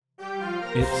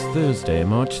It's Thursday,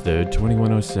 March 3rd,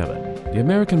 2107. The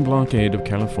American blockade of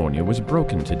California was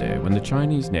broken today when the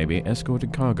Chinese Navy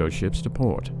escorted cargo ships to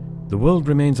port. The world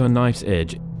remains on knife's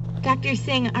edge. Dr.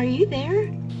 Singh, are you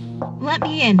there? Let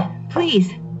me in,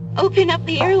 please. Open up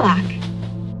the airlock.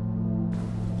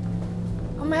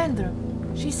 Commander,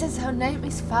 she says her name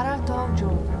is Farah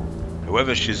Dojo.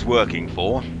 Whoever she's working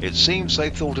for, it seems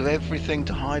they've thought of everything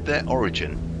to hide their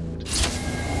origin.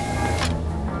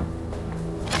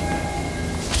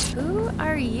 Who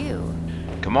are you?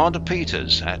 Commander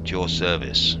Peters, at your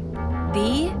service.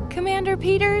 The Commander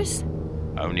Peters?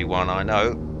 Only one I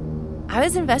know. I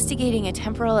was investigating a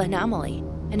temporal anomaly,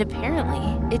 and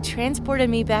apparently it transported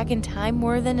me back in time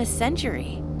more than a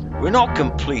century. We're not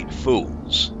complete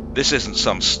fools. This isn't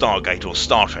some Stargate or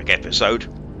Star Trek episode.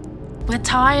 We're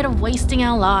tired of wasting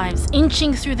our lives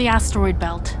inching through the asteroid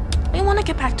belt. We want to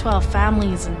get back to our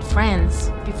families and friends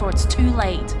before it's too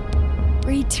late.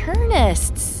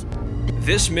 Returnists!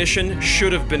 This mission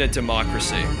should have been a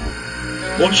democracy.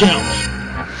 Watch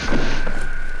out!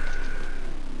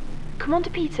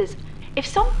 Commander Peters, if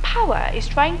some power is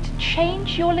trying to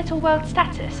change your little world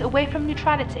status away from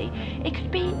neutrality, it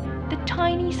could be the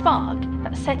tiny spark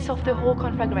that sets off the whole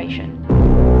conflagration.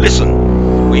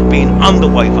 Listen, we've been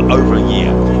underway for over a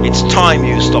year. It's time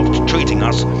you stopped treating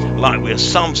us like we're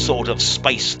some sort of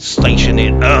space station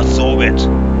in Earth's orbit.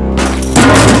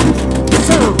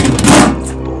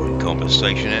 Boring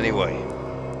conversation anyway.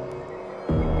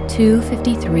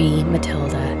 253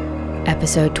 Matilda,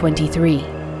 Episode 23,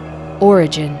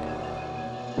 Origin.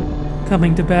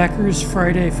 Coming to backers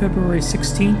Friday, February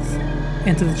 16th,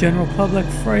 and to the general public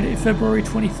Friday, February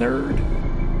 23rd.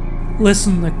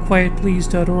 Listen at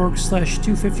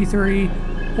quietplease.org/253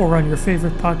 or on your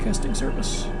favorite podcasting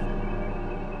service.